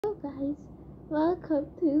Welcome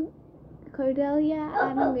to Cordelia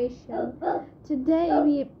Animation. Today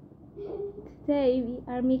we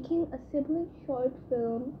are making a sibling short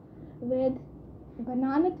film with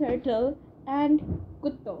Banana Turtle and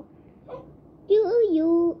Kutto.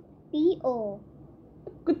 Q-U-T-O.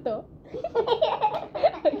 Kutto.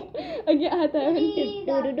 Okay, आता है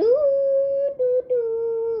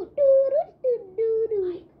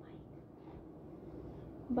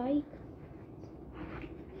Bike.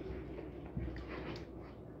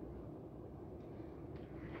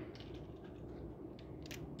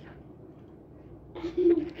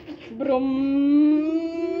 Brum,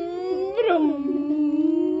 brum,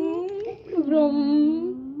 brum.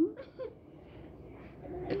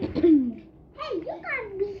 Hey, you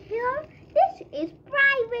can't be here. This is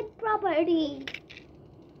private property.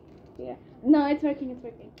 Yeah. No, it's working.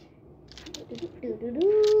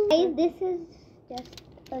 Guys, this is just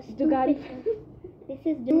a Dugari. This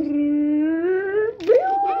is just...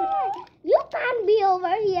 You can't be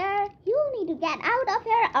over here. You need to get out of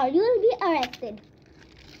here or you'll be arrested.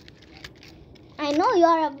 I know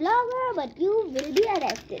you're a vlogger, but you will be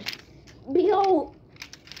arrested. Bill.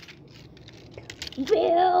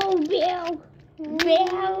 Yeah.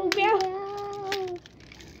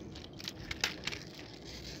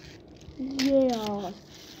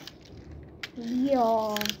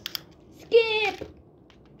 Skip.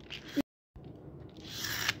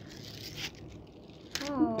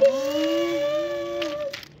 Oh.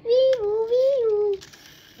 Wee-oo.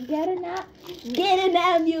 Get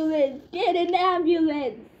an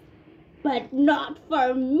ambulance. But not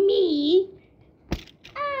for me.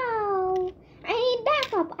 Oh, I need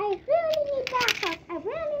backup. I really need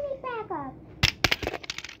backup.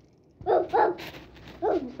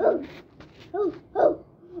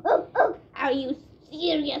 Are you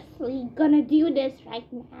seriously gonna do this right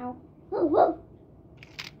now?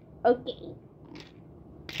 Okay.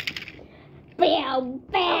 Bow.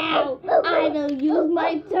 I will use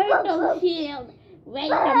my turtle shield.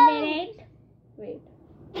 Wait a minute. Wait.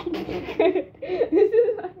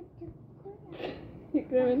 This is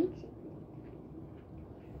my...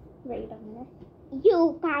 Wait a minute.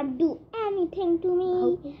 You can't do anything to me.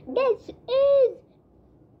 Okay. This is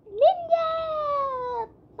ninja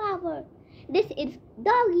power. This is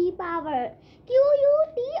doggy power.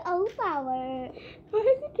 Q-U-T-O power. Why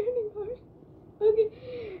is it turning orange? Okay.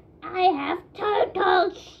 I have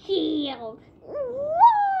turtle shield.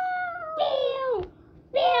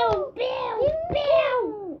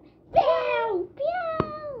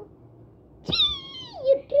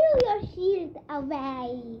 You threw your shield away.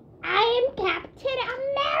 I am Captain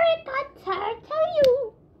America Turtle.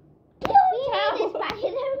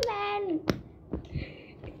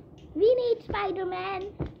 We need Spider-Man.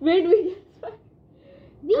 Where do we get started?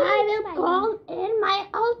 I will call in my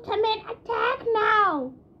ultimate attack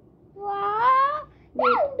now. What?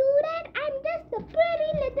 Don't do that. I'm just a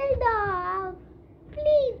pretty little dog.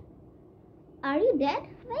 Please. Are you dead?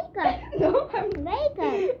 Wake up. No, I'm Wake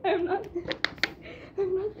up. I'm not there.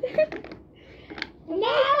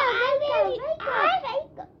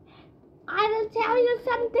 I will tell you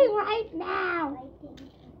something right now.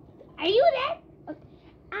 Are you there?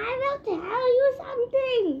 I will tell you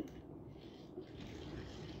something.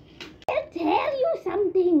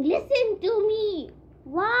 Listen to me.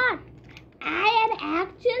 What? I am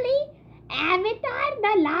actually Avatar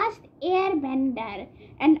the Last Airbender,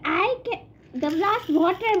 and the last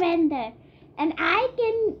waterbender, and I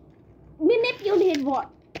can manipulate water.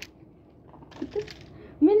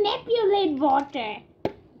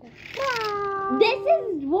 Wow. This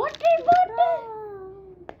is water.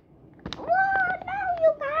 Wow, no,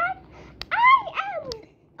 you can't. I am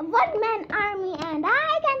a one-man army and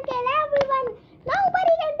I can kill everyone.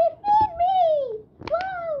 Nobody can defeat me.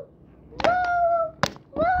 Whoa,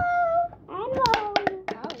 and whoa.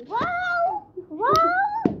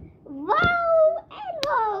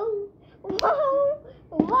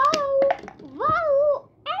 Whoa,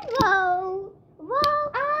 and whoa.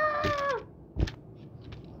 Ah.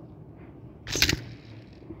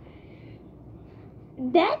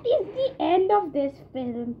 That is the end of this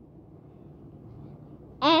film.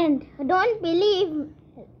 And don't believe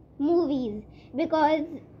movies because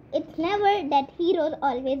it's never that heroes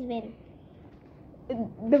always win.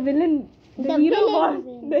 The villain. The hero villain won.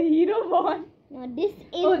 wins. The hero won. No, this is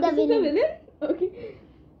Oh, the this villain. is the villain? Okay.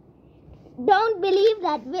 Don't believe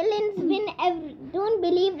that villains win. Don't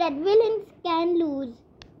believe that villains can lose.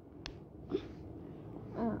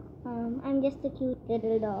 I'm just a cute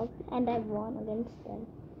little dog, and I've won against them.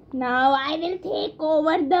 Now I will take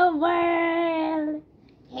over the world.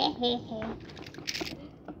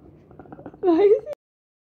 Why is it?